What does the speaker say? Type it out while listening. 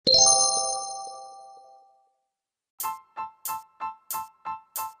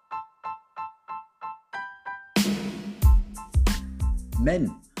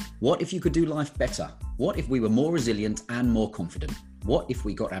Men, what if you could do life better? What if we were more resilient and more confident? What if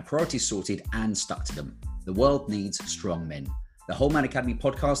we got our priorities sorted and stuck to them? The world needs strong men. The Whole Man Academy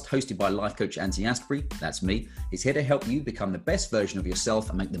podcast, hosted by life coach Anthony Asprey, that's me, is here to help you become the best version of yourself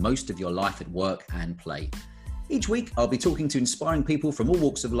and make the most of your life at work and play. Each week, I'll be talking to inspiring people from all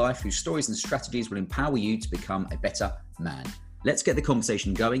walks of life whose stories and strategies will empower you to become a better man. Let's get the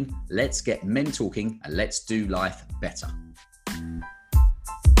conversation going, let's get men talking, and let's do life better.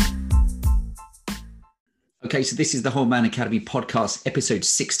 Okay, so this is the Whole Man Academy podcast, episode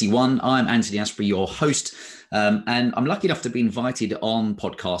 61. I'm Anthony Asprey, your host, and I'm lucky enough to be invited on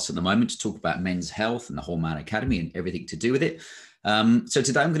podcasts at the moment to talk about men's health and the Whole Man Academy and everything to do with it. So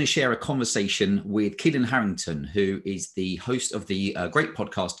today I'm going to share a conversation with Keelan Harrington, who is the host of the great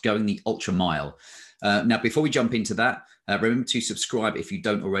podcast, Going the Ultra Mile. Now, before we jump into that, remember to subscribe if you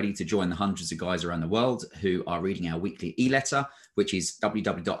don't already to join the hundreds of guys around the world who are reading our weekly e-letter, which is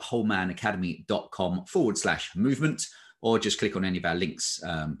www.wholemanacademy.com/movement, or just click on any of our links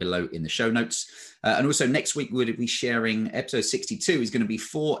below in the show notes. And also next week, we'll be sharing episode 62 is going to be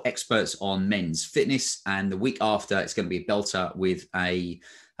 4 experts on men's fitness. And the week after, it's going to be a belter with a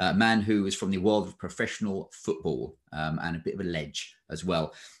man who is from the world of professional football and a bit of a ledge as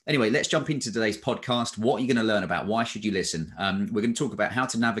well. Anyway, let's jump into today's podcast. What are you going to learn about? Why should you listen? We're going to talk about how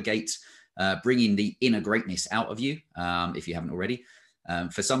to navigate bringing the inner greatness out of you, if you haven't already.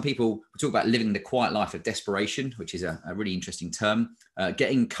 For some people, we talk about living the quiet life of desperation, which is a really interesting term.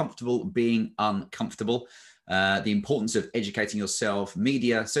 Getting comfortable being uncomfortable. The importance of educating yourself,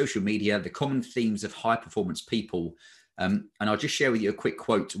 media, social media, the common themes of high performance people. And I'll just share with you a quick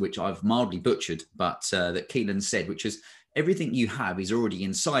quote, which I've mildly butchered, but that Keelan said, which is, everything you have is already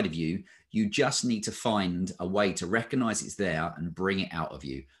inside of you. You just need to find a way to recognize it's there and bring it out of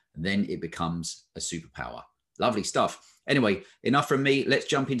you. And then it becomes a superpower. Lovely stuff. Anyway, enough from me. Let's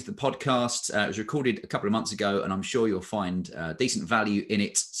jump into the podcast. It was recorded a couple of months ago, and I'm sure you'll find decent value in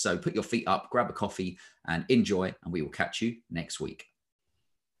it. So put your feet up, grab a coffee, and enjoy. And we will catch you next week.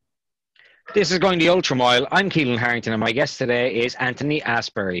 This is Going the Ultra Mile. I'm Keelan Harrington, and my guest today is Anthony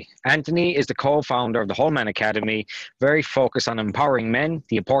Asprey. Anthony is the co-founder of the Whole Man Academy, very focused on empowering men,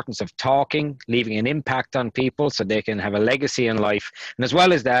 the importance of talking, leaving an impact on people so they can have a legacy in life. And as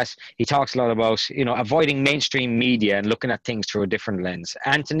well as that, he talks a lot about, avoiding mainstream media and looking at things through a different lens.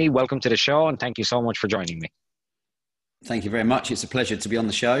 Anthony, welcome to the show, and thank you so much for joining me. Thank you very much. It's a pleasure to be on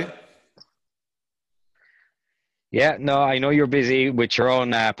the show. Yeah, no, I know you're busy with your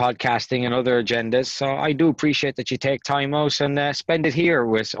own podcasting and other agendas, so I do appreciate that you take time out and spend it here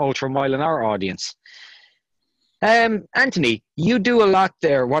with Ultra Mile and our audience. Anthony, you do a lot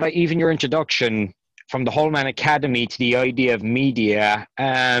there. Even your introduction from the Whole Man Academy to the idea of media,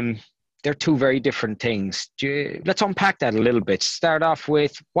 they're two very different things. Let's unpack that a little bit. Start off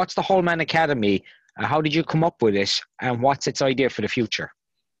with, what's the Whole Man Academy? How did you come up with it? And what's its idea for the future?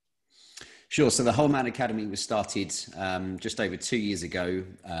 Sure. So the Whole Man Academy was started just over 2 years ago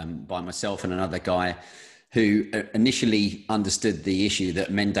by myself and another guy who initially understood the issue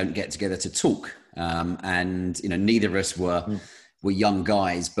that men don't get together to talk. And neither of us were young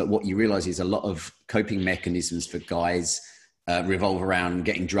guys, but what you realize is a lot of coping mechanisms for guys revolve around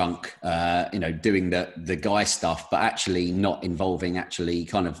getting drunk, doing the guy stuff, but actually not involving actually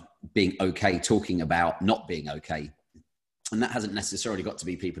kind of being okay, talking about not being okay. And that hasn't necessarily got to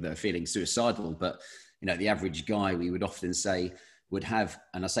be people that are feeling suicidal, but, the average guy, we would often say, would have,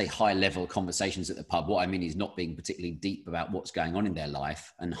 and I say high level conversations at the pub. What I mean is not being particularly deep about what's going on in their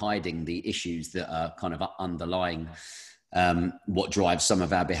life and hiding the issues that are kind of underlying what drives some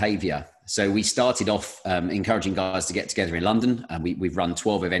of our behavior. So we started off encouraging guys to get together in London, and we've run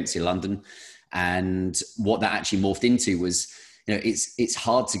 12 events in London. And what that actually morphed into was, it's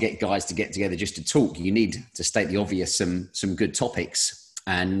hard to get guys to get together just to talk. You need, to state the obvious, some good topics.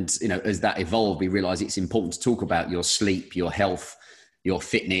 And, as that evolved, we realized it's important to talk about your sleep, your health, your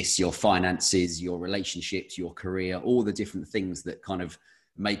fitness, your finances, your relationships, your career, all the different things that kind of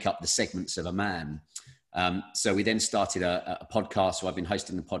make up the segments of a man. So we then started a podcast. So I've been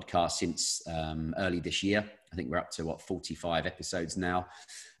hosting the podcast since early this year. I think we're up to 45 episodes now.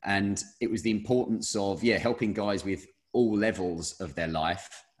 And it was the importance of, helping guys with all levels of their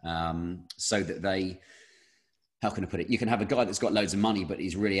life, so that they, how can I put it? You can have a guy that's got loads of money, but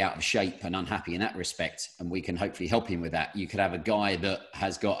he's really out of shape and unhappy in that respect. And we can hopefully help him with that. You could have a guy that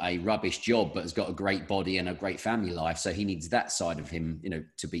has got a rubbish job, but has got a great body and a great family life. So he needs that side of him,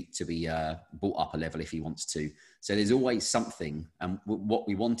 to be brought up a level if he wants to. So there's always something. And what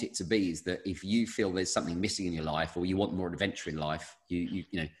we want it to be is that if you feel there's something missing in your life, or you want more adventure in life, you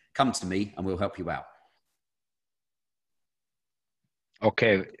come to me and we'll help you out.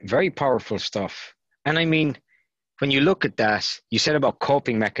 Okay, very powerful stuff. And I mean, when you look at that, you said about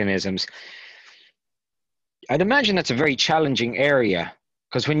coping mechanisms. I'd imagine that's a very challenging area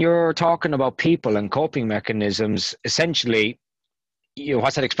because when you're talking about people and coping mechanisms, essentially,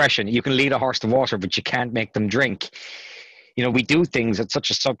 what's that expression? You can lead a horse to water, but you can't make them drink. We do things at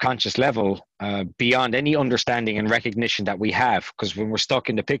such a subconscious level beyond any understanding and recognition that we have, because when we're stuck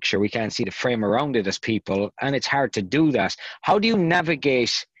in the picture, we can't see the frame around it as people, and it's hard to do that. How do you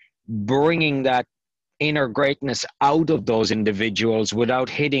navigate bringing that inner greatness out of those individuals without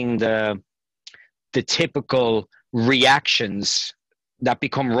hitting the typical reactions that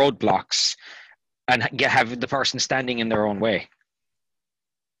become roadblocks and have the person standing in their own way?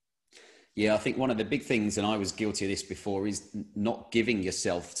 Yeah, I think one of the big things, and I was guilty of this before, is not giving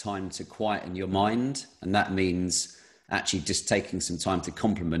yourself time to quieten your mind. And that means actually just taking some time to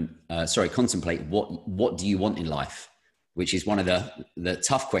contemplate what do you want in life, which is one of the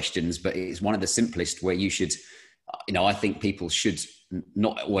tough questions, but it's one of the simplest where you should, I think people should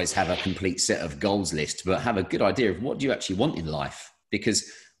not always have a complete set of goals list, but have a good idea of what do you actually want in life?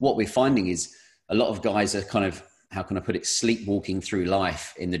 Because what we're finding is a lot of guys are kind of, how can I put it, sleepwalking through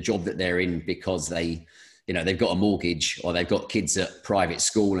life in the job that they're in because they've got a mortgage or they've got kids at private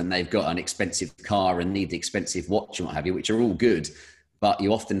school and they've got an expensive car and need the expensive watch and what have you, which are all good. But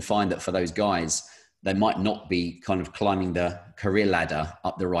you often find that for those guys, they might not be kind of climbing the career ladder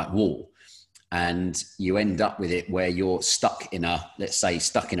up the right wall. And you end up with it where you're stuck in a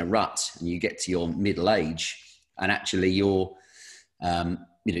rut, and you get to your middle age and actually you're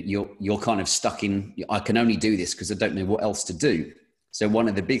kind of stuck in, I can only do this because I don't know what else to do. So one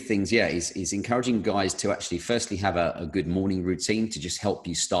of the big things, is encouraging guys to actually firstly have a good morning routine to just help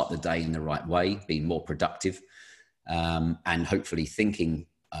you start the day in the right way, being more productive, and hopefully thinking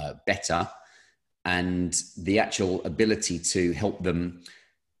better, and the actual ability to help them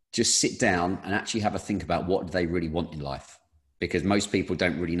just sit down and actually have a think about what they really want in life, because most people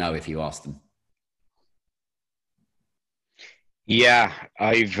don't really know if you ask them. Yeah,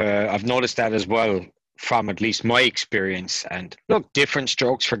 I've noticed that as well from at least my experience. And look, different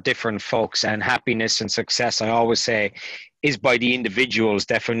strokes for different folks, and happiness and success, I always say, is by the individual's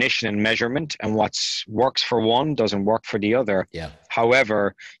definition and measurement, and what works for one doesn't work for the other. Yeah.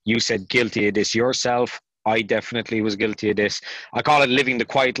 However, you said guilty of this yourself. I definitely was guilty of this. I call it living the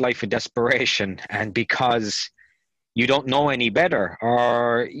quiet life of desperation. And because you don't know any better,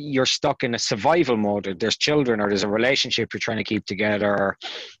 or you're stuck in a survival mode, or there's children, or there's a relationship you're trying to keep together,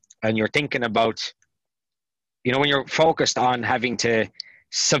 and you're thinking about, when you're focused on having to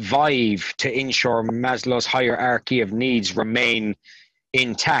survive to ensure Maslow's hierarchy of needs remain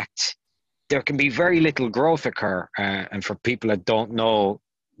intact, there can be very little growth occur. And for people that don't know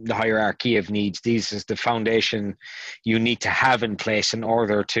the hierarchy of needs, this is the foundation you need to have in place in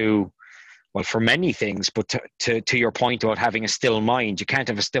order to, well, for many things, but to your point about having a still mind. You can't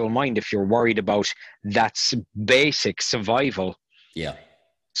have a still mind if you're worried about that's basic survival. Yeah.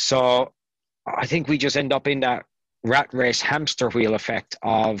 So I think we just end up in that rat race hamster wheel effect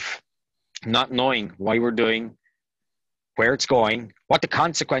of not knowing why we're doing, where it's going, what the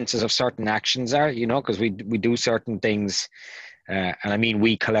consequences of certain actions are, because we do certain things. And I mean,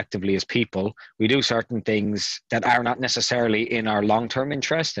 we collectively as people, we do certain things that are not necessarily in our long-term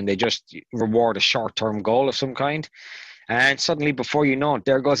interest, and they just reward a short-term goal of some kind. And suddenly, before you know it,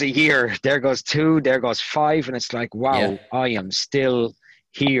 there goes a year, there goes 2, there goes 5, and it's like, wow, yeah. I am still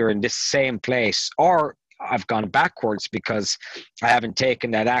here in this same place, or I've gone backwards because I haven't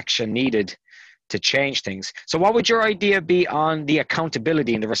taken that action needed to change things. So what would your idea be on the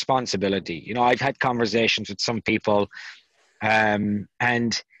accountability and the responsibility? I've had conversations with some people, and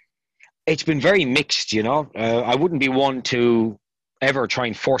it's been very mixed. I wouldn't be one to ever try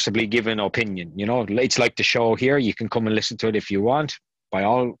and forcibly give an opinion. It's like the show here. You can come and listen to it if you want. By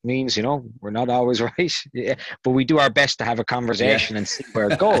all means, we're not always right, but we do our best to have a conversation and see where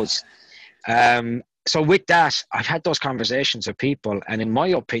it goes. So with that, I've had those conversations with people, and in my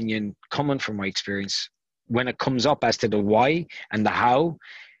opinion, coming from my experience, when it comes up as to the why and the how,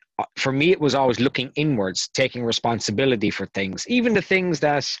 for me, it was always looking inwards, taking responsibility for things, even the things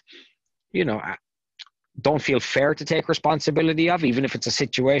that, don't feel fair to take responsibility of, even if it's a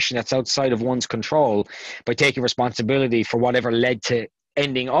situation that's outside of one's control. By taking responsibility for whatever led to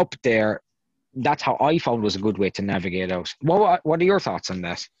ending up there, that's how I found was a good way to navigate out. What are your thoughts on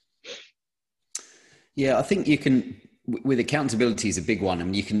that? Yeah, I think you can, with accountability is a big one. I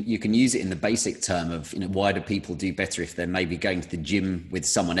mean, you can use it in the basic term of, why do people do better if they're maybe going to the gym with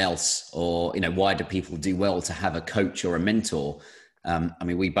someone else, or, why do people do well to have a coach or a mentor? I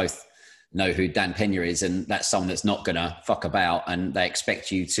mean, we both know who Dan Pena is, and that's someone that's not going to fuck about, and they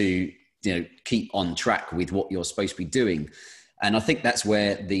expect you to, keep on track with what you're supposed to be doing. And I think that's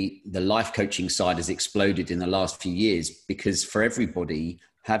where the life coaching side has exploded in the last few years, because for everybody,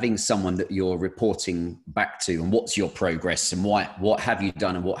 having someone that you're reporting back to and what's your progress and what have you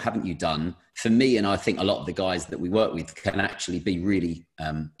done and what haven't you done, for me, and I think a lot of the guys that we work with, can actually be really,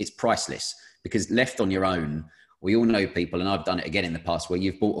 it's priceless. Because left on your own, we all know people, and I've done it again in the past, where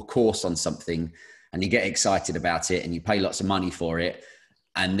you've bought a course on something and you get excited about it and you pay lots of money for it.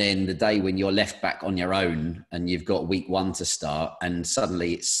 And then the day when you're left back on your own and you've got week 1 to start, and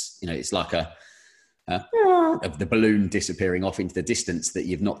suddenly it's like of the balloon disappearing off into the distance that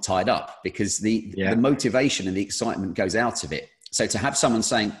you've not tied up, because the motivation and the excitement goes out of it. So to have someone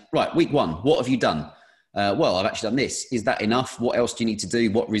saying, right, week 1, what have you done? Well, I've actually done this. Is that enough? What else do you need to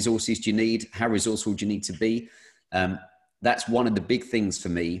do? What resources do you need? How resourceful do you need to be? That's one of the big things for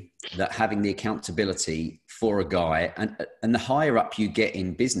me, that having the accountability for a guy, and the higher up you get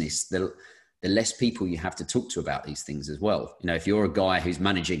in business, the less people you have to talk to about these things as well. If you're a guy who's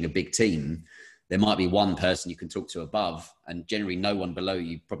managing a big team, there might be one person you can talk to above, and generally no one below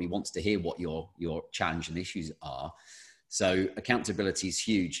you probably wants to hear what your challenge and issues are. So accountability is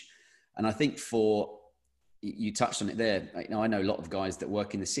huge. And I think you touched on it there. I know a lot of guys that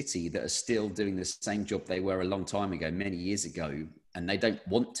work in the city that are still doing the same job they were a long time ago, many years ago, and they don't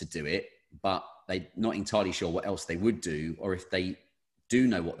want to do it, but they're not entirely sure what else they would do, or if they do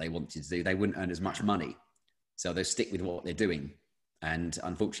know what they wanted to do, they wouldn't earn as much money. So they'll stick with what they're doing. And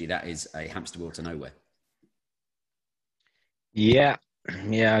unfortunately, that is a hamster wheel to nowhere. Yeah.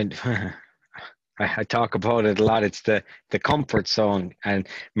 I talk about it a lot. It's the comfort zone. And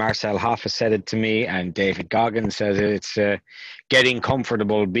Marcel Hoff has said it to me, and David Goggins says it. It's getting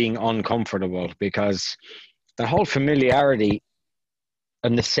comfortable, being uncomfortable, because the whole familiarity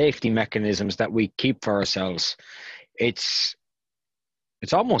and the safety mechanisms that we keep for ourselves, it's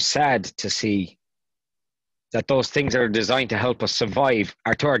almost sad to see that those things that are designed to help us survive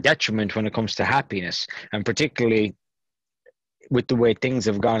are to our detriment when it comes to happiness, and particularly with the way things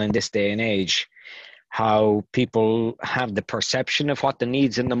have gone in this day and age, how people have the perception of what the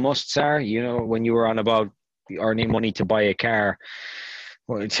needs and the musts are. When you were on about earning money to buy a car,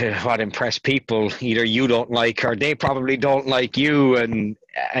 to what impress people, either you don't like or they probably don't like you, and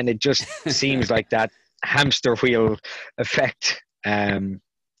it just seems like that hamster wheel effect.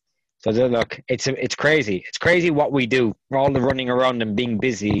 So look, it's crazy. It's crazy what we do. We're all running around and being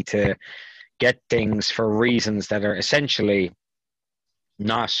busy to get things for reasons that are essentially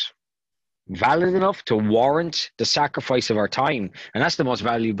not valid enough to warrant the sacrifice of our time. And that's the most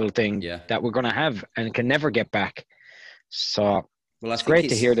valuable thing that we're going to have and can never get back. So it's great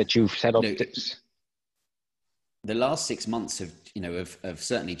to hear that you've set up this. The last 6 months have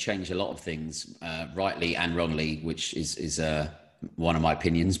certainly changed a lot of things, rightly and wrongly, which is one of my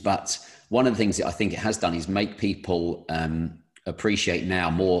opinions. But one of the things that I think it has done is make people appreciate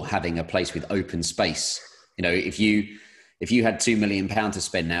now more having a place with open space. If you had £2 million to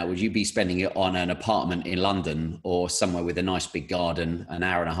spend now, would you be spending it on an apartment in London or somewhere with a nice big garden, an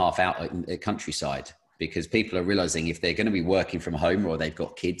hour and a half out in the countryside? Because people are realizing if they're going to be working from home or they've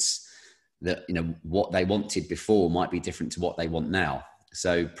got kids, that what they wanted before might be different to what they want now.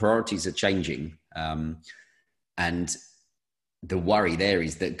 So priorities are changing, and the worry there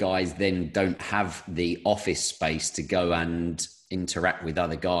is that guys then don't have the office space to go and interact with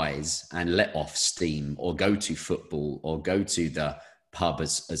other guys and let off steam, or go to football or go to the pub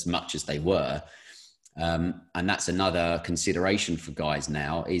as much as they were. And that's another consideration for guys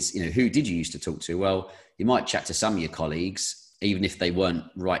now is, who did you used to talk to? Well, you might chat to some of your colleagues, even if they weren't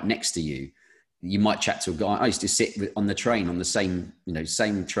right next to you. You might chat to a guy. I used to sit on the train on the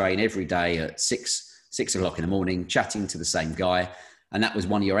same train every day at 6 o'clock in the morning, chatting to the same guy. And that was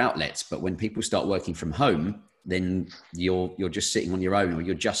one of your outlets. But when people start working from home, then you're just sitting on your own, or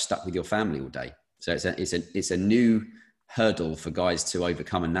you're just stuck with your family all day. So it's a new hurdle for guys to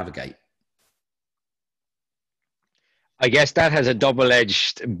overcome and navigate. I guess that has a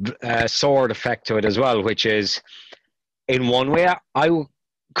double-edged sword effect to it as well, which is, in one way, I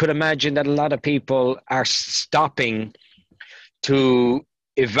could imagine that a lot of people are stopping to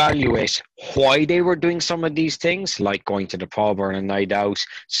evaluate why they were doing some of these things, like going to the pub or a night out,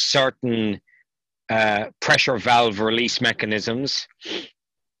 certain pressure valve release mechanisms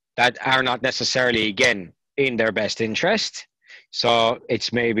that are not necessarily, again, in their best interest. So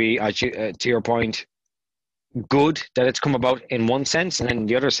it's maybe, to your point, good that it's come about in one sense, and in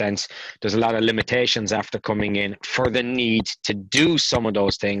the other sense, there's a lot of limitations after coming in for the need to do some of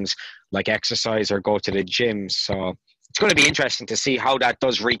those things, like exercise or go to the gym. So it's going to be interesting to see how that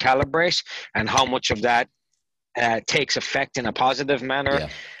does recalibrate and how much of that takes effect in a positive manner. Yeah.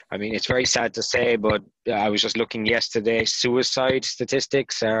 I mean, it's very sad to say, but I was just looking yesterday. Suicide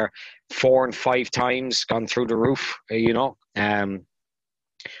statistics are 4 and 5 times gone through the roof.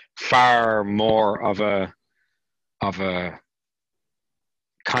 Far more of a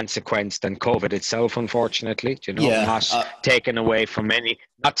consequence than COVID itself, unfortunately. Not taken away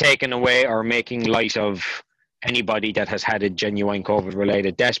or making light of anybody that has had a genuine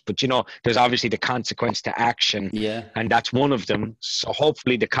COVID-related death, but there's obviously the consequence to action, and that's one of them. So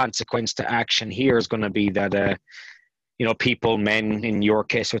hopefully, the consequence to action here is going to be that people, men in your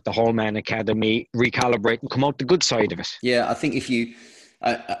case with the Whole Man Academy, recalibrate and come out the good side of it. Yeah, I think if you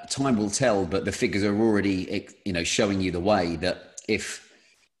time will tell, but the figures are already showing you the way that if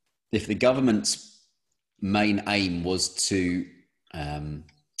the government's main aim was to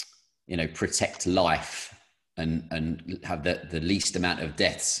protect life and have the least amount of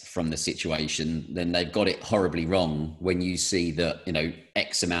deaths from the situation, then they've got it horribly wrong when you see that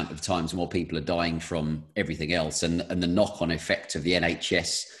X amount of times more people are dying from everything else, and the knock-on effect of the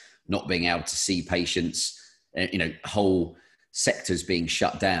NHS not being able to see patients, whole sectors being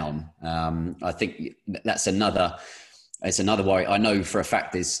shut down. I think that's another worry. I know for a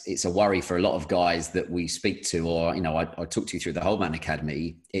fact it's a worry for a lot of guys that we speak to, or I talk to through the Whole Man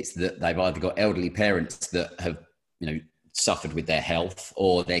Academy. It's that they've either got elderly parents that have suffered with their health,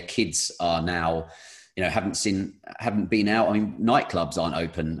 or their kids are now haven't been out. I mean, nightclubs aren't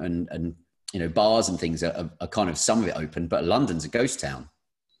open, and bars and things are kind of, some of it open, but London's a ghost town.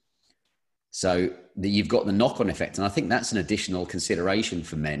 So you've got the knock-on effect. And I think that's an additional consideration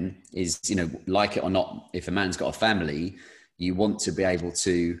for men is, like it or not, if a man's got a family, you want to be able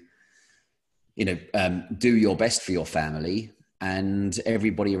to, do your best for your family, and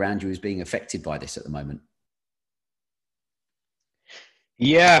everybody around you is being affected by this at the moment.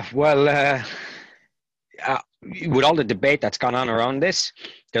 Yeah, well, with all the debate that's gone on around this,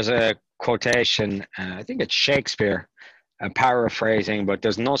 there's a quotation, I think it's Shakespeare, I'm paraphrasing, but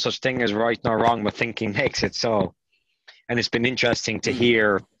there's no such thing as right nor wrong, but thinking makes it so. And it's been interesting to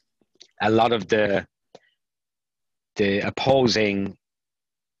hear a lot of the opposing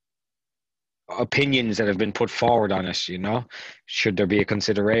opinions that have been put forward on it. Should there be a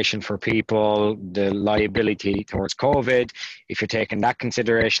consideration for people, the liability towards COVID? If you're taking that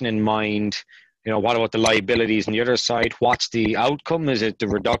consideration in mind, what about the liabilities on the other side? What's the outcome? Is it the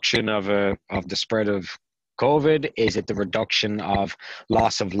reduction of the spread of COVID? Is it the reduction of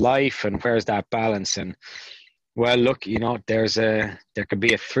loss of life? And where's that balance? And well, look, there could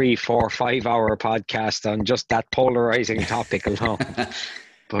be a 3, 4, 5 hour podcast on just that polarizing topic alone.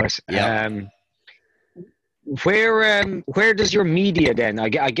 But where does your media then? I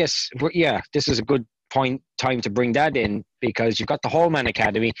guess this is a good time to bring that in, because you've got the Whole Man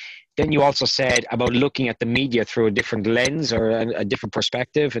Academy. Then you also said about looking at the media through a different lens or a different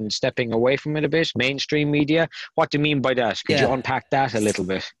perspective and stepping away from it a bit, mainstream media. What do you mean by that? Could you unpack that a little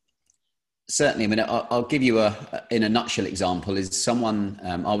bit? Certainly. I mean, I'll give you in a nutshell example is someone,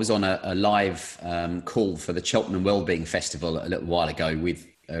 I was on a live call for the Cheltenham Wellbeing Festival a little while ago with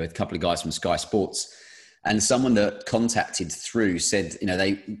a couple of guys from Sky Sports. And someone that contacted through said,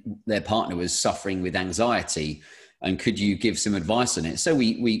 their partner was suffering with anxiety, and could you give some advice on it? So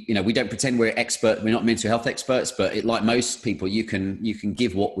we don't pretend we're expert. We're not mental health experts, but like most people, you can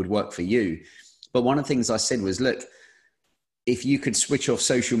give what would work for you. But one of the things I said was, look, if you could switch off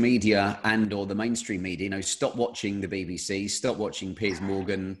social media and or the mainstream media, stop watching the BBC, stop watching Piers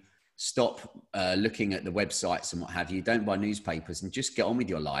Morgan, stop looking at the websites and what have you, don't buy newspapers, and just get on with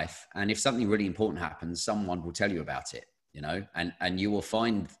your life. And if something really important happens, someone will tell you about it, and you will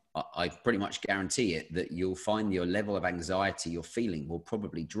find, I pretty much guarantee it, that you'll find your level of anxiety you're feeling will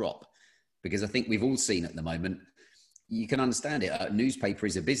probably drop. Because I think we've all seen at the moment, you can understand it. A newspaper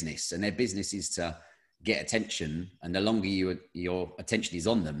is a business, and their business is to get attention. And the longer your attention is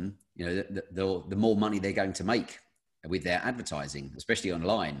on them, the more money they're going to make with their advertising, especially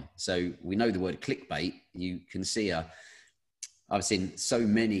online. So we know the word clickbait. You can see I've seen so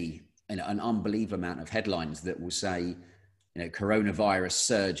many, an unbelievable amount of headlines that will say, coronavirus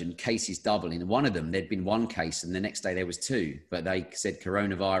surge and cases double. In one of them, there'd been 1 case and the next day there was 2, but they said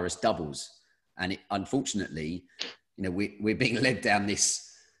coronavirus doubles. And unfortunately, we're being led down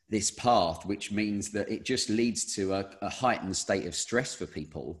this path, which means that it just leads to a heightened state of stress for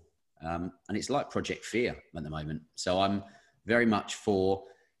people. And it's like Project Fear at the moment. So I'm very much for,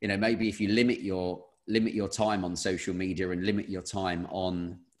 maybe if you limit your time on social media and limit your time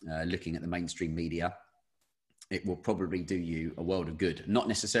on looking at the mainstream media, it will probably do you a world of good. Not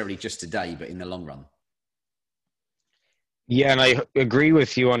necessarily just today, but in the long run. Yeah, and I agree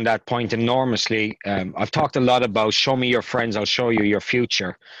with you on that point enormously. I've talked a lot about show me your friends, I'll show you your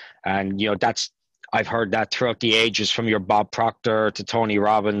future. And, that's, I've heard that throughout the ages from your Bob Proctor to Tony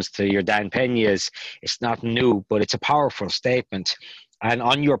Robbins to your Dan Peñas. It's not new, but it's a powerful statement. And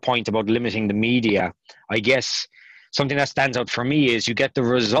on your point about limiting the media, I guess something that stands out for me is you get the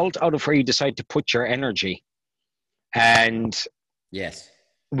result out of where you decide to put your energy. And Yes.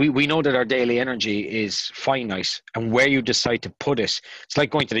 we know that our daily energy is finite, and where you decide to put it, it's like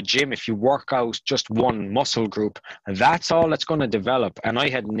going to the gym. If you work out just one muscle group, that's all that's going to develop. And I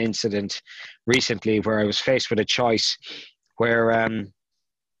had an incident recently where I was faced with a choice where,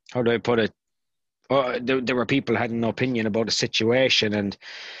 how do I put it? There were people who had an opinion about a situation, and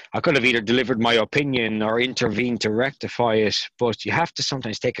I could have either delivered my opinion or intervened to rectify it. But you have to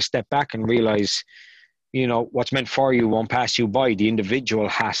sometimes take a step back and realize, what's meant for you won't pass you by. The individual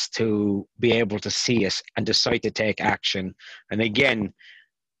has to be able to see it and decide to take action. And again,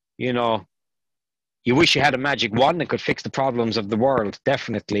 you wish you had a magic wand that could fix the problems of the world,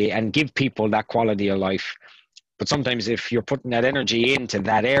 definitely, and give people that quality of life. But sometimes if you're putting that energy into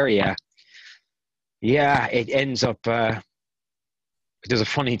that area, yeah, it ends up, there's a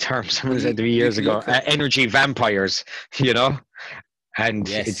funny term Well, someone said to me years can ago, look at, energy vampires, and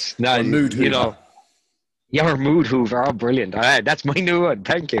yes, it's not, or a mood hoover. Your mood hoover. Oh, brilliant. That's my new one.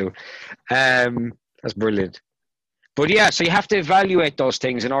 Thank you. That's brilliant. But yeah, so you have to evaluate those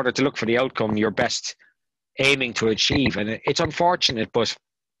things in order to look for the outcome you're best aiming to achieve. And it's unfortunate, but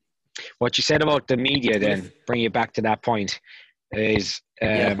what you said about the media, Well, then, bring you back to that point, is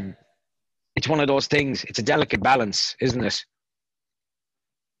yeah, it's one of those things. It's a delicate balance, isn't it?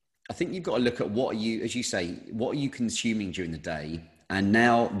 I think you've got to look at what are you, as you say, what are you consuming during the day? And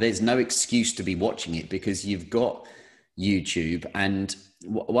now there's no excuse to be watching it because you've got YouTube. And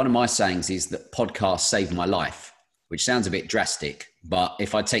one of my sayings is that podcasts saved my life, which sounds a bit drastic. But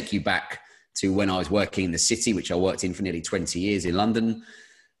if I take you back to when I was working in the city, which I worked in for nearly 20 years in London,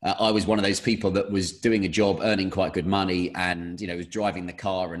 I was one of those people that was doing a job, earning quite good money, and was driving the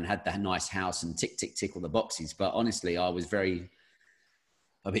car and had that nice house and tick, tick, tick all the boxes. But honestly, I was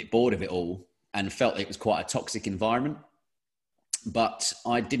a bit bored of it all and felt it was quite a toxic environment. But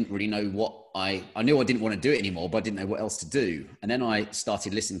I didn't really know I knew I didn't want to do it anymore, but I didn't know what else to do. And then I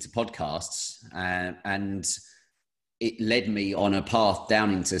started listening to podcasts, and it led me on a path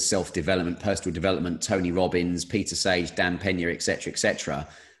down into self-development, personal development, Tony Robbins, Peter Sage, Dan Peña, et cetera, et cetera.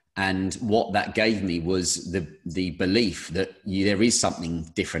 And what that gave me was the belief that there is something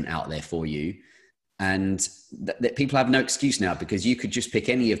different out there for you. And that people have no excuse now, because you could just pick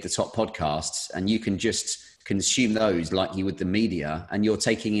any of the top podcasts and you can just consume those like you would the media, and you're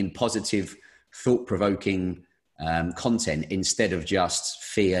taking in positive, thought-provoking content instead of just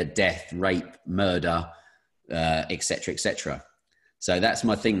fear, death, rape, murder, et cetera, et cetera. So that's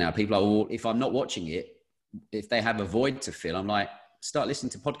my thing now. People are, well, if I'm not watching it, if they have a void to fill, I'm like, start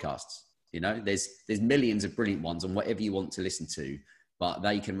listening to podcasts. There's millions of brilliant ones on whatever you want to listen to, but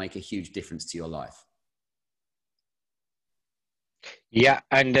they can make a huge difference to your life. Yeah,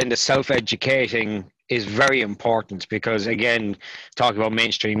 and then the self-educating is very important because, again, talking about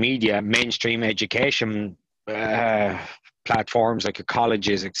mainstream media, mainstream education platforms like your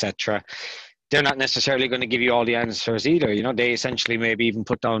colleges, etc., they're not necessarily going to give you all the answers either. They essentially maybe even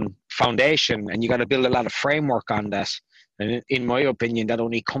put down foundation, and you got to build a lot of framework on that. And in my opinion, that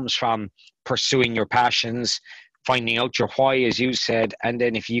only comes from pursuing your passions, finding out your why, as you said, and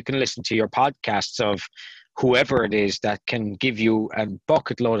then if you can listen to your podcasts of whoever it is that can give you a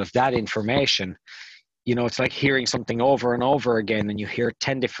bucket load of that information. It's like hearing something over and over again, and you hear it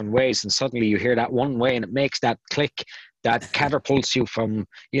 10 different ways, and suddenly you hear that one way and it makes that click that catapults you from,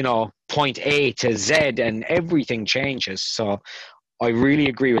 point A to Z, and everything changes. So I really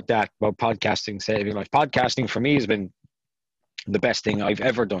agree with that about podcasting saving life. Podcasting for me has been the best thing I've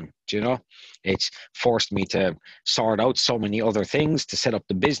ever done. It's forced me to sort out so many other things, to set up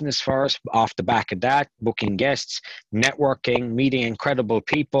the business for us off the back of that, booking guests, networking, meeting incredible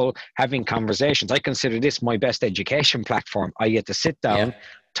people, having conversations. I consider this my best education platform. I get to sit down,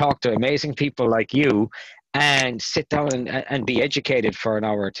 talk to amazing people like you, and sit down and be educated for an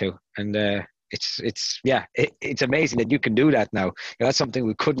hour or two. And it's amazing that you can do that now. That's something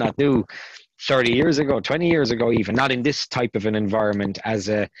we could not do 30 years ago, 20 years ago, even not in this type of an environment as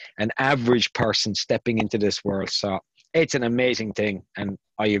an average person stepping into this world. So it's an amazing thing. And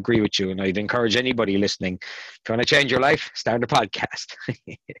I agree with you. And I'd encourage anybody listening, if you want to change your life, start a podcast.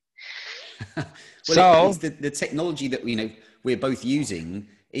 Well, it's the technology that we're both using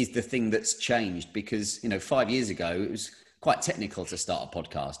is the thing that's changed, because 5 years ago it was quite technical to start a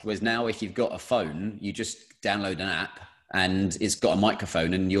podcast, whereas now if you've got a phone, you just download an app and it's got a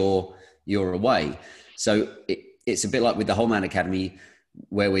microphone, and you're away. So it's a bit like with the Whole Man Academy,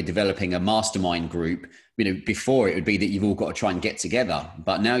 where we're developing a mastermind group. Before it would be that you've all got to try and get together,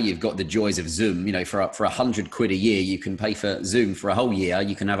 but now you've got the joys of Zoom. For £100 a year, you can pay for Zoom for a whole year.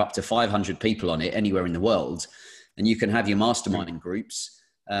 You can have up to 500 people on it anywhere in the world, and you can have your mastermind groups,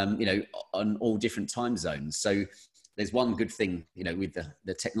 on all different time zones. So there's one good thing, with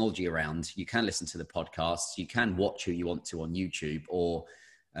the technology around. You can listen to the podcasts, you can watch who you want to on YouTube or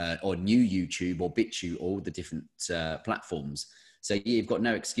new YouTube or BitChute, all the different platforms. So you've got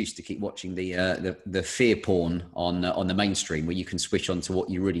no excuse to keep watching the fear porn on the mainstream, where you can switch on to what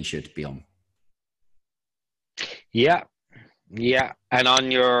you really should be on. Yeah. And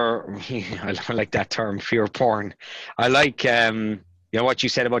on your, I like that term, fear porn. I like, what you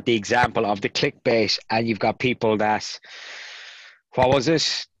said about the example of the clickbait, and you've got people that, what was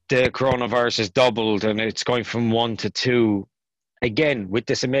it? The coronavirus has doubled and it's going from 1 to 2. Again, with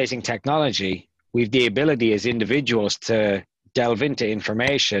this amazing technology, we've the ability as individuals to delve into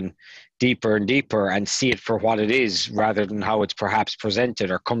information deeper and deeper and see it for what it is, rather than how it's perhaps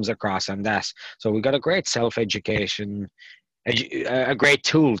presented or comes across on that. So we've got a great self-education, a great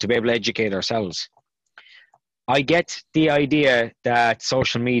tool to be able to educate ourselves. I get the idea that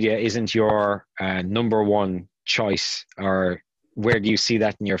social media isn't your number one choice, or where do you see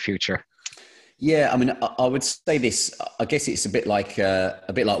that in your future? Yeah, I mean, I would say this. I guess it's a bit like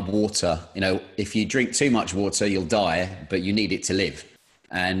water. If you drink too much water, you'll die, but you need it to live.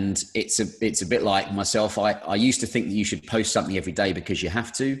 And it's a bit like myself. I used to think that you should post something every day because you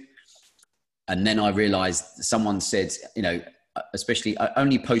have to, and then I realised someone said, especially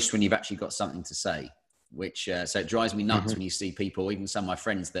only post when you've actually got something to say. Which so it drives me nuts when you see people, even some of my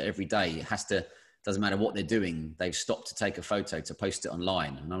friends, that every day doesn't matter what they're doing, they've stopped to take a photo to post it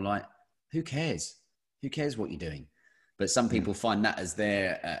online, and I'm like, who cares? Who cares what you're doing? But some people find that as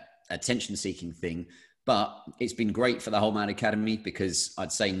their attention-seeking thing. But it's been great for the Whole Man Academy, because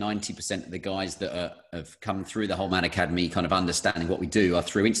I'd say 90% of the guys that have come through the Whole Man Academy kind of understanding what we do are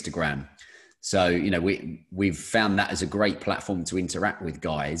through Instagram. So, we've found that as a great platform to interact with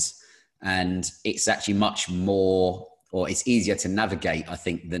guys. And it's actually much more, or it's easier to navigate, I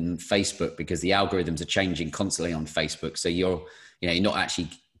think, than Facebook, because the algorithms are changing constantly on Facebook. So you're not actually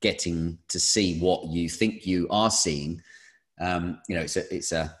getting to see what you think you are seeing.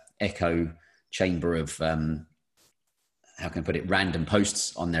 It's a echo chamber of, how can I put it, random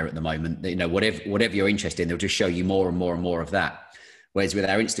posts on there at the moment. Whatever you're interested in, they'll just show you more and more and more of that. Whereas with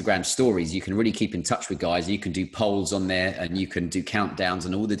our Instagram stories, you can really keep in touch with guys. You can do polls on there, and you can do countdowns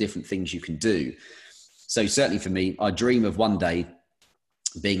and all the different things you can do. So certainly for me, I dream of one day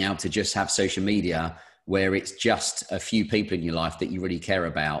being able to just have social media where it's just a few people in your life that you really care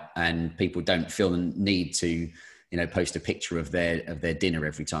about, and people don't feel the need to, post a picture of their dinner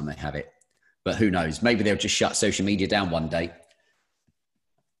every time they have it. But who knows? Maybe they'll just shut social media down one day.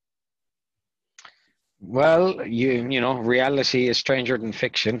 Well, reality is stranger than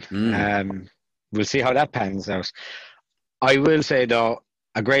fiction. We'll see how that pans out. I will say, though,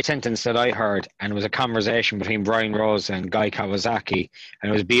 a great sentence that I heard, and it was a conversation between Brian Rose and Guy Kawasaki, and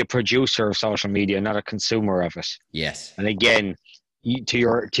it was, be a producer of social media, not a consumer of it. Yes. And again, to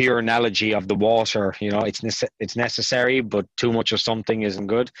your analogy of the water, it's necessary, but too much of something isn't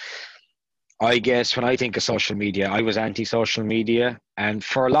good. I guess when I think of social media, I was anti-social media, and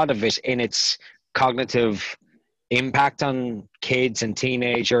for a lot of it, in its cognitive impact on kids and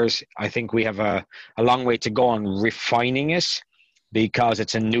teenagers, I think we have a long way to go on refining it, because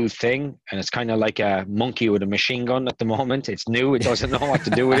it's a new thing, and it's kind of like a monkey with a machine gun at the moment. It's new, it doesn't know what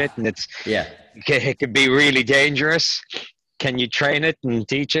to do with it, and it could be really dangerous. Can you train it and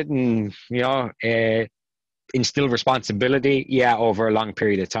teach it and instill responsibility? Yeah, over a long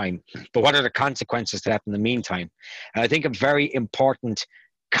period of time. But what are the consequences to that in the meantime? And I think a very important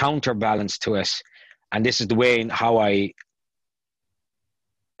counterbalance to it, and this is the way in how I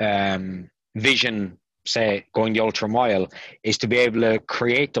vision, say, going the ultra mile, is to be able to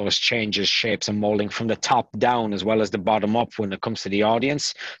create those changes, shapes and molding from the top down as well as the bottom up when it comes to the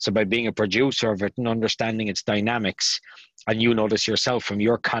audience. So by being a producer of it and understanding its dynamics, and you notice yourself from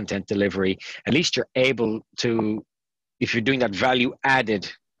your content delivery, at least you're able to, if you're doing that value added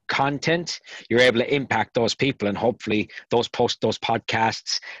content, you're able to impact those people, and hopefully those posts, those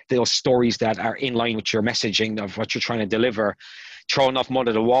podcasts, those stories that are in line with your messaging of what you're trying to deliver, throw enough mud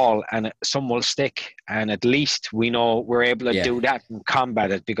at the wall and some will stick. And at least we know we're able to do that and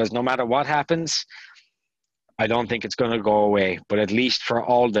combat it, because no matter what happens, I don't think it's going to go away. But at least for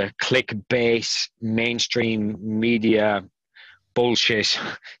all the clickbait, mainstream media bullshit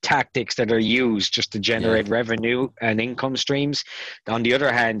tactics that are used just to generate revenue and income streams. On the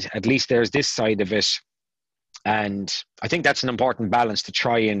other hand, at least there's this side of it. And I think that's an important balance to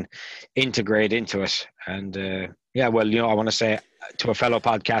try and integrate into it. And I want to say to a fellow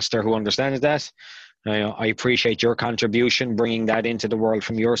podcaster who understands that, I appreciate your contribution, bringing that into the world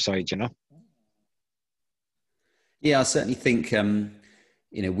from your side, Yeah, I certainly think,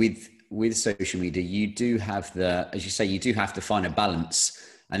 with social media, you do have as you say, you do have to find a balance.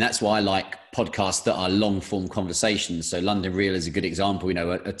 And that's why I like podcasts that are long form conversations. So London Real is a good example,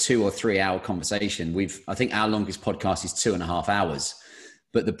 a 2 or 3 hour conversation. I think our longest podcast is 2.5 hours.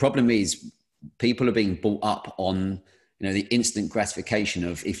 But the problem is people are being brought up on, the instant gratification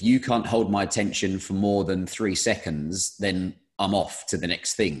of, if you can't hold my attention for more than 3 seconds, then I'm off to the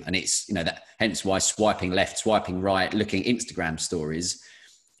next thing. And it's, hence why swiping left, swiping right, looking Instagram stories,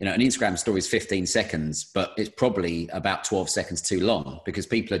 an Instagram story is 15 seconds, but it's probably about 12 seconds too long because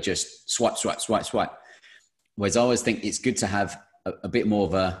people are just swipe, swipe, swipe, swipe. Whereas I always think it's good to have a bit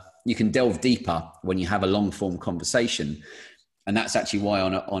more of you can delve deeper when you have a long form conversation. And that's actually why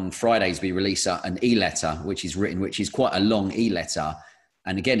on Fridays we release an e-letter, which is quite a long e-letter.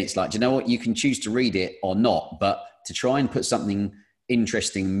 And again, it's like, do you know what? You can choose to read it or not, but to try and put something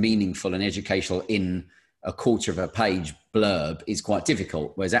interesting, meaningful and educational in a quarter of a page blurb is quite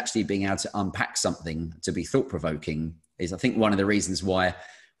difficult. Whereas actually being able to unpack something to be thought provoking is, I think, one of the reasons why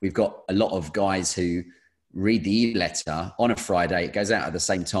we've got a lot of guys who read the e-letter on a Friday, it goes out at the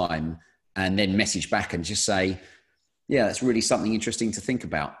same time, and then message back and just say, yeah, that's really something interesting to think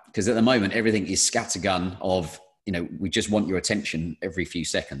about. Because at the moment, everything is scattergun of, we just want your attention every few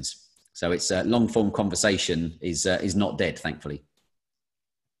seconds. So it's a long form conversation is not dead, thankfully.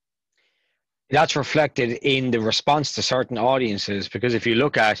 That's reflected in the response to certain audiences, because if you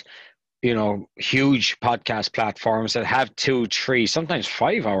look at, huge podcast platforms that have 2, 3, sometimes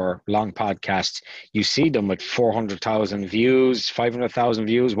 5 hour long podcasts, you see them with 400,000 views, 500,000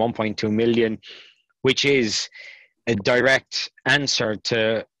 views, 1.2 million, which is a direct answer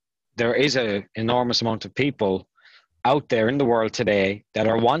to, there is an enormous amount of people out there in the world today that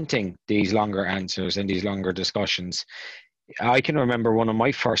are wanting these longer answers and these longer discussions. I can remember one of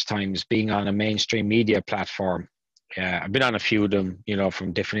my first times being on a mainstream media platform. I've been on a few of them,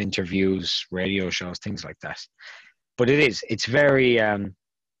 from different interviews, radio shows, things like that. But it's very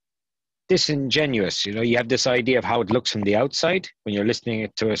disingenuous. You have this idea of how it looks from the outside when you're listening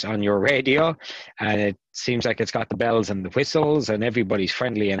to us on your radio, and it seems like it's got the bells and the whistles and everybody's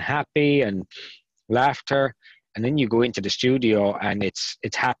friendly and happy and laughter. And then you go into the studio and it's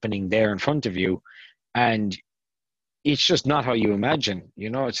happening there in front of you, and it's just not how you imagine.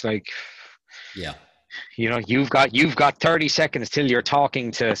 It's like, yeah, you've got 30 seconds till you're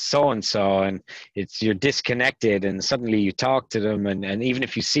talking to so-and-so, and you're disconnected, and suddenly you talk to them, and even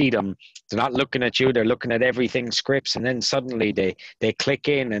if you see them, they're not looking at you, they're looking at everything scripts, and then suddenly they click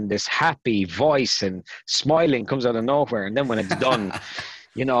in, and this happy voice and smiling comes out of nowhere, and then when it's done,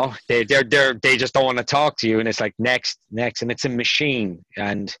 they just don't want to talk to you, and it's like next, and it's a machine.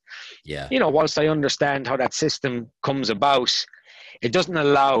 And whilst I understand how that system comes about, it doesn't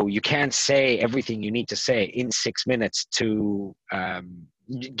allow, you can't say everything you need to say in 6 minutes to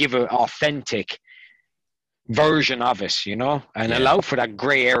give an authentic version of it, and allow for that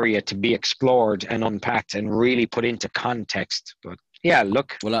gray area to be explored and unpacked and really put into context. But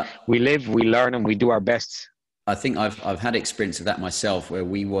we live, we learn, and we do our best. I think I've had experience of that myself, where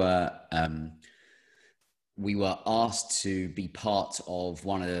we were asked to be part of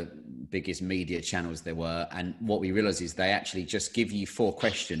one of the biggest media channels there were. And what we realized is they actually just give you 4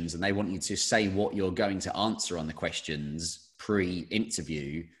 questions and they want you to say what you're going to answer on the questions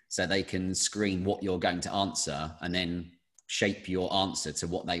pre-interview, so they can screen what you're going to answer and then shape your answer to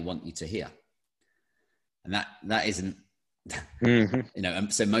what they want you to hear. And that isn't, mm-hmm.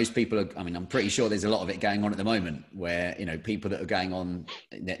 So most people I'm pretty sure there's a lot of it going on at the moment where, people that are going on,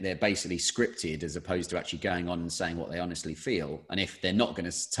 they're basically scripted as opposed to actually going on and saying what they honestly feel. And if they're not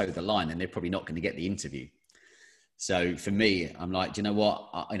going to toe the line, then they're probably not going to get the interview. So for me, I'm like, do you know what?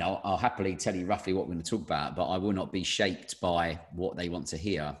 I'll happily tell you roughly what we're going to talk about, but I will not be shaped by what they want to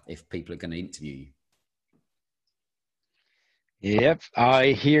hear if people are going to interview you. Yep, I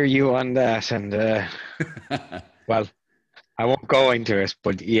hear you on that. And well, I won't go into it,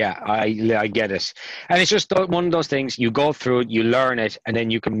 but yeah, I get it. And it's just one of those things, you go through it, you learn it, and then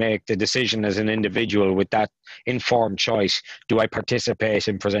you can make the decision as an individual with that informed choice. Do I participate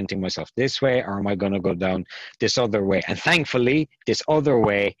in presenting myself this way, or am I going to go down this other way? And thankfully, this other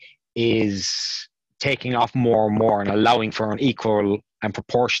way is taking off more and more and allowing for an equal and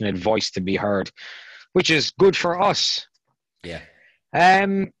proportionate voice to be heard, which is good for us. Yeah.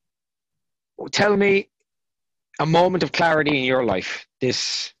 Um, Tell me a moment of clarity in your life.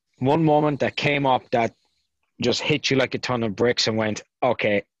 This one moment that came up that just hit you like a ton of bricks and went,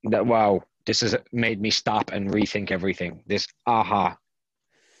 okay, that wow, this has made me stop and rethink everything. This aha.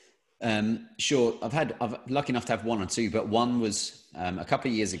 Sure. I've lucky enough to have one or two, but one was a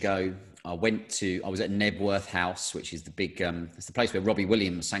couple of years ago. I was at Nebworth House, which is the big, it's the place where Robbie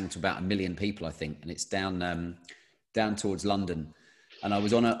Williams sang to about 1 million people, I think. And it's down towards London. And I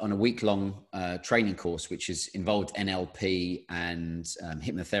was on a week-long training course, which has involved NLP and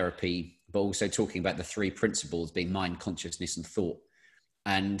hypnotherapy, but also talking about the three principles being mind, consciousness, and thought.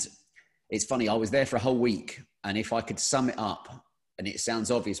 And it's funny, I was there for a whole week. And if I could sum it up, and it sounds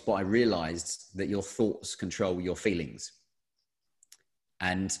obvious, but I realized that your thoughts control your feelings.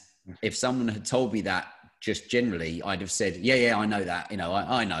 And if someone had told me that just generally, I'd have said, yeah, I know that,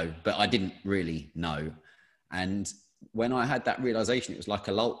 I know, but I didn't really know. And when I had that realization, it was like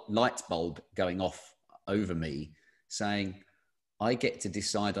a light bulb going off over me saying, I get to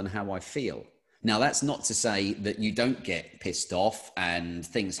decide on how I feel. Now, that's not to say that you don't get pissed off and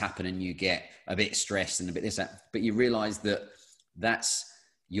things happen and you get a bit stressed and a bit this, that, but you realize that that's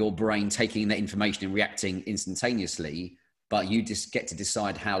your brain taking that information and reacting instantaneously, but you just get to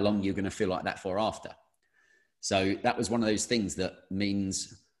decide how long you're going to feel like that for after. So that was one of those things that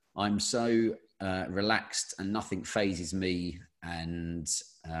means I'm so relaxed and nothing phases me. And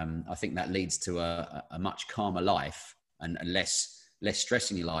I think that leads to a much calmer life and less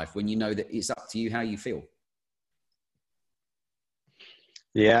stress in your life when you know that it's up to you how you feel.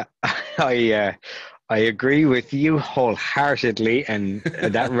 Yeah, I agree with you wholeheartedly, and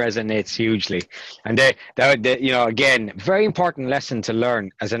that resonates hugely. And again, very important lesson to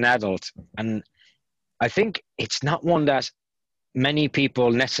learn as an adult. And I think it's not one that many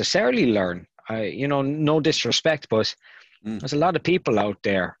people necessarily learn. No disrespect, but there's a lot of people out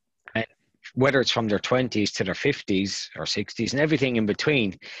there, and whether it's from their 20s to their 50s or 60s and everything in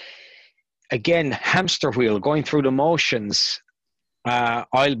between. Again, hamster wheel, going through the motions.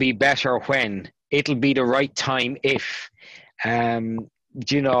 I'll be better when, it'll be the right time if, that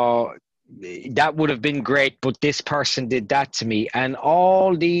would have been great, but this person did that to me. And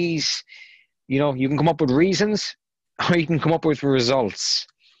all these, you can come up with reasons or you can come up with results.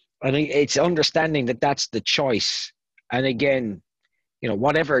 I think it's understanding that that's the choice. And again,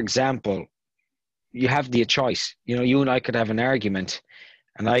 whatever example, you have the choice. You and I could have an argument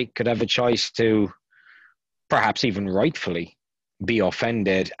and I could have a choice to perhaps even rightfully be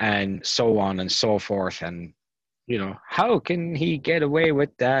offended and so on and so forth. And, how can he get away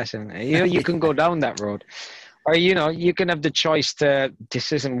with that? And, you can go down that road. Or, you can have the choice to,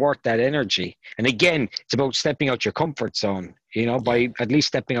 this isn't worth that energy. And again, it's about stepping out your comfort zone, by at least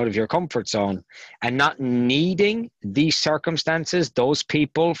stepping out of your comfort zone and not needing these circumstances, those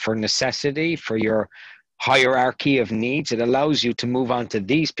people for necessity, for your hierarchy of needs. It allows you to move on to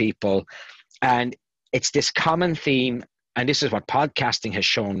these people. And it's this common theme. And this is what podcasting has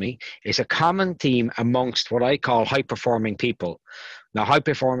shown me, is a common theme amongst what I call high-performing people. Now,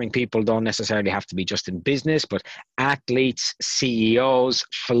 high-performing people don't necessarily have to be just in business, but athletes, CEOs,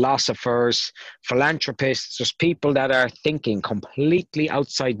 philosophers, philanthropists, just people that are thinking completely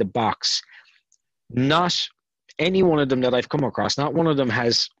outside the box. Not any one of them that I've come across, not one of them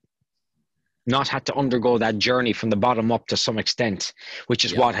has not had to undergo that journey from the bottom up to some extent, which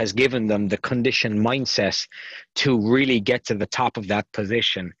is what has given them the conditioned mindset to really get to the top of that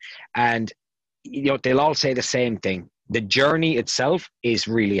position. And, they'll all say the same thing. The journey itself is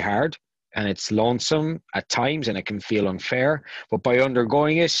really hard and it's lonesome at times and it can feel unfair, but by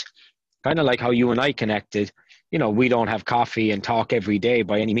undergoing it, kind of like how you and I connected, we don't have coffee and talk every day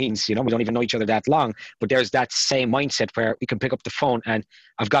by any means, we don't even know each other that long, but there's that same mindset where we can pick up the phone and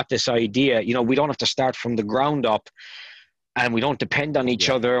I've got this idea, we don't have to start from the ground up and we don't depend on each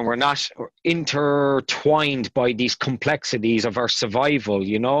other and we're not intertwined by these complexities of our survival,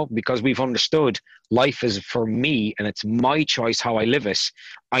 because we've understood life is for me and it's my choice how I live it.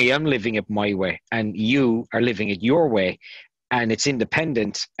 I am living it my way and you are living it your way. And it's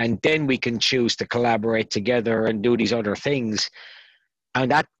independent, and then we can choose to collaborate together and do these other things.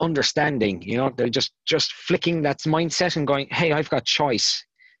 And that understanding, they're just flicking that mindset and going, hey, I've got choice.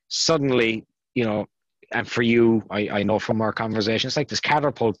 Suddenly, and for you, I know from our conversation, it's like this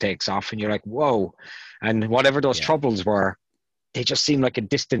catapult takes off and you're like, whoa. And whatever those troubles were, they just seem like a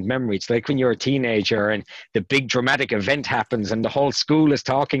distant memory. It's like when you're a teenager and the big dramatic event happens and the whole school is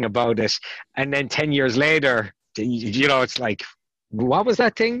talking about it. And then 10 years later, it's like, what was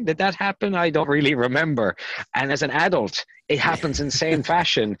that thing? Did that happen? I don't really remember. And as an adult, it happens in the same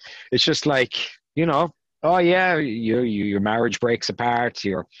fashion. It's just like, Oh yeah, your marriage breaks apart,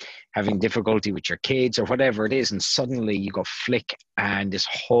 you're having difficulty with your kids or whatever it is, and suddenly you go flick and this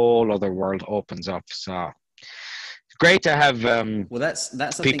whole other world opens up. So it's great to have Well, that's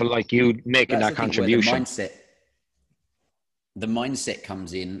I people think like you making that's that I think where the contribution. mindset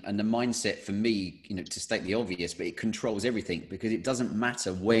comes in. And the mindset for me, to state the obvious, but it controls everything, because it doesn't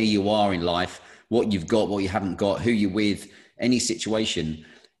matter where you are in life, what you've got, what you haven't got, who you're with, any situation.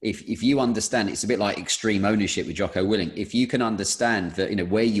 If you understand, it's a bit like extreme ownership with Jocko Willing. If you can understand that,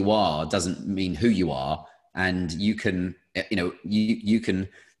 where you are doesn't mean who you are, and you can, you can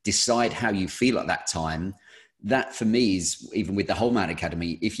decide how you feel at that time. That for me is, even with the Whole Man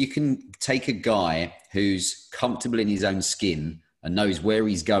Academy, if you can take a guy who's comfortable in his own skin and knows where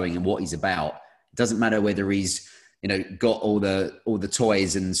he's going and what he's about, it doesn't matter whether he's, got all the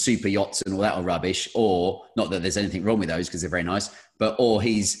toys and super yachts and all that rubbish, or not that there's anything wrong with those because they're very nice, but or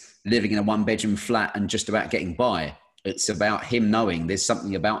he's living in a 1-bedroom flat and just about getting by. It's about him knowing there's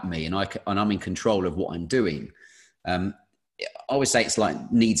something about me, and I'm in control of what I'm doing. I always say it's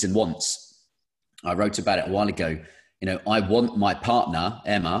like needs and wants. I wrote about it a while ago. I want my partner,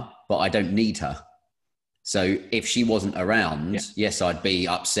 Emma, but I don't need her. So if she wasn't around, Yeah. yes, I'd be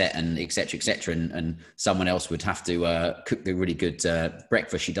upset and et cetera, et cetera. And someone else would have to cook the really good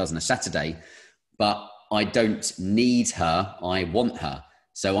breakfast she does on a Saturday. But I don't need her. I want her.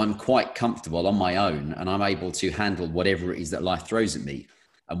 So I'm quite comfortable on my own, and I'm able to handle whatever it is that life throws at me.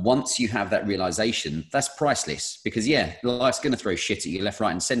 And once you have that realization, that's priceless, because yeah, life's going to throw shit at you left,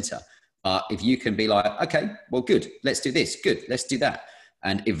 right, and center. But if you can be like, okay, well, good, let's do this. Good, let's do that.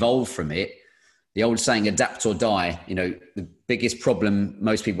 And evolve from it. The old saying, adapt or die, the biggest problem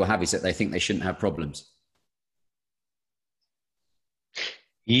most people have is that they think they shouldn't have problems.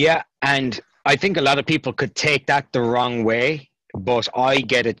 Yeah, and I think a lot of people could take that the wrong way, but I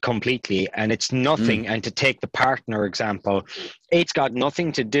get it completely. And it's nothing. Mm. And to take the partner example, it's got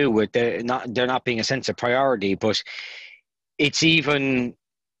nothing to do with there not being a sense of priority, but it's even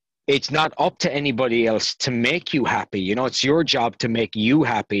it's not up to anybody else to make you happy. It's your job to make you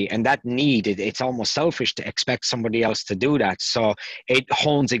happy. And that it's almost selfish to expect somebody else to do that. So it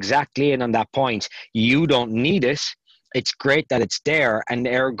hones exactly in on that point. You don't need it. It's great that it's there. And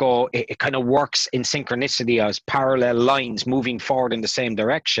ergo, it kind of works in synchronicity as parallel lines moving forward in the same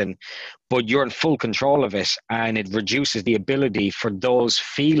direction. But you're in full control of it. And it reduces the ability for those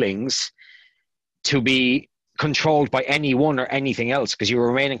feelings to be controlled by anyone or anything else, because you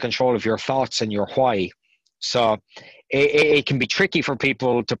remain in control of your thoughts and your why. So it can be tricky for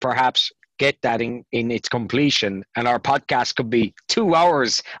people to perhaps get that in its completion. And our podcast could be 2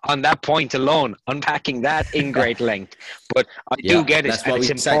 hours on that point alone, unpacking that in great length. But I do Yeah, get it, that's and why it's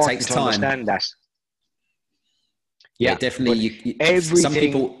we say it takes important to time. understand that. Yeah, Yeah, definitely. but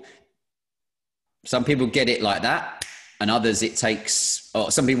everything, Some people get it like that, and others it takes. Or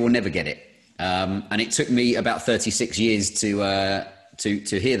some people will never get it. And it took me about 36 years to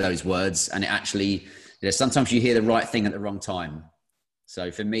hear those words. And it actually, sometimes you hear the right thing at the wrong time.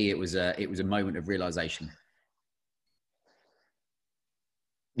 So for me, it was a moment of realization.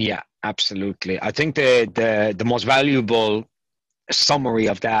 yeah, absolutely. I think the most valuable summary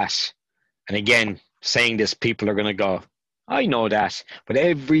of that, and again, saying this, people are going to go, I know that, but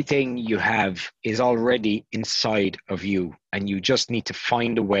everything you have is already inside of you, and you just need to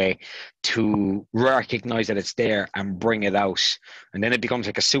find a way to recognize that it's there and bring it out. And then it becomes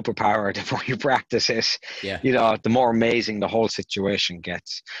like a superpower. The more you practice it, Yeah. the more amazing the whole situation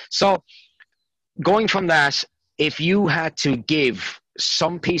gets. So, going from that, if you had to give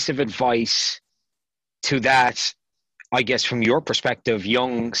some piece of advice to that, I guess from your perspective,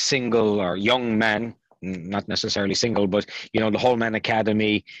 young single or young man, not necessarily single, but the Whole Man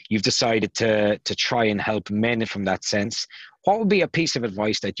Academy, you've decided to try and help men from that sense. What would be a piece of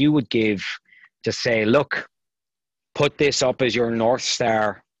advice that you would give to say, look, put this up as your North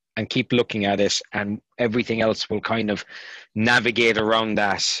Star and keep looking at it, and everything else will kind of navigate around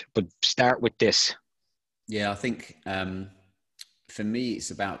that, but start with this? Yeah, I think for me, it's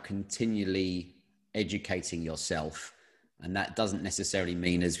about continually educating yourself. And that doesn't necessarily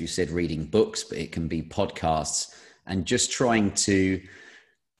mean, as we said, reading books, but it can be podcasts, and just trying to,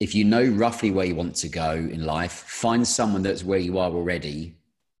 if you know roughly where you want to go in life, find someone that's where you are already,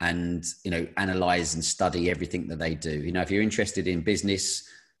 and, analyze and study everything that they do. If you're interested in business,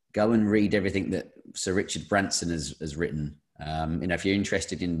 go and read everything that Sir Richard Branson has written. If you're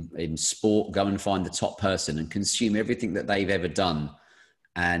interested in sport, go and find the top person and consume everything that they've ever done,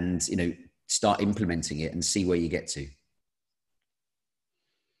 and, start implementing it and see where you get to.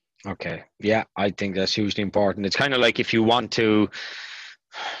 Okay. Yeah, I think that's hugely important. It's kind of like if you want to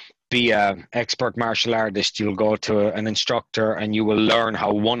be an expert martial artist, you'll go to an instructor and you will learn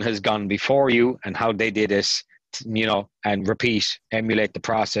how one has gone before you and how they did this, and repeat, emulate the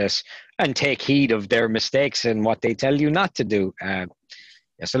process and take heed of their mistakes and what they tell you not to do.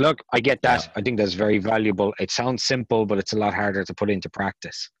 So look, I get that. Yeah. I think that's very valuable. It sounds simple, but it's a lot harder to put into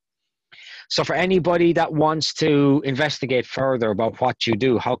practice. So for anybody that wants to investigate further about what you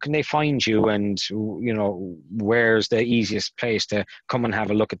do, how can they find you, and where's the easiest place to come and have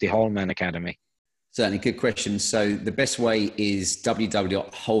a look at the Wholeman Academy? Certainly, good question. So the best way is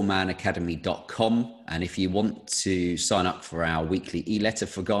www.wholemanacademy.com. And if you want to sign up for our weekly e-letter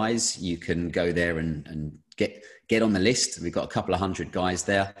for guys, you can go there and get on the list. We've got a couple of hundred guys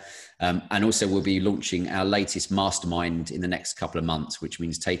there. And also we'll be launching our latest mastermind in the next couple of months, which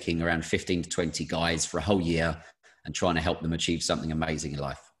means taking around 15 to 20 guys for a whole year and trying to help them achieve something amazing in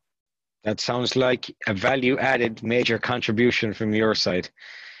life. That sounds like a value-added major contribution from your side.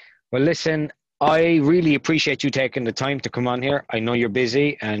 Well, listen, I really appreciate you taking the time to come on here. I know you're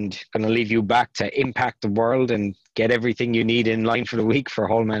busy and going to leave you back to impact the world and get everything you need in line for the week for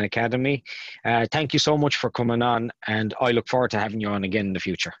Wholeman Academy. Thank you so much for coming on, and I look forward to having you on again in the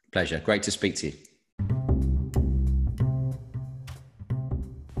future. Pleasure. Great to speak to you.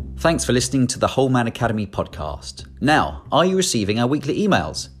 Thanks for listening to the Wholeman Academy podcast. Now, are you receiving our weekly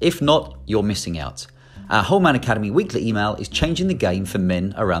emails? If not, you're missing out. Our Wholeman Academy weekly email is changing the game for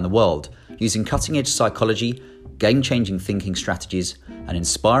men around the world, using cutting-edge psychology, game-changing thinking strategies, and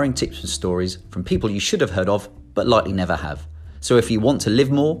inspiring tips and stories from people you should have heard of, but likely never have. So if you want to live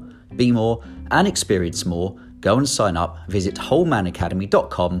more, be more, and experience more, go and sign up. Visit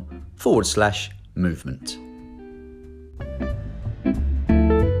wholemanacademy.com/movement.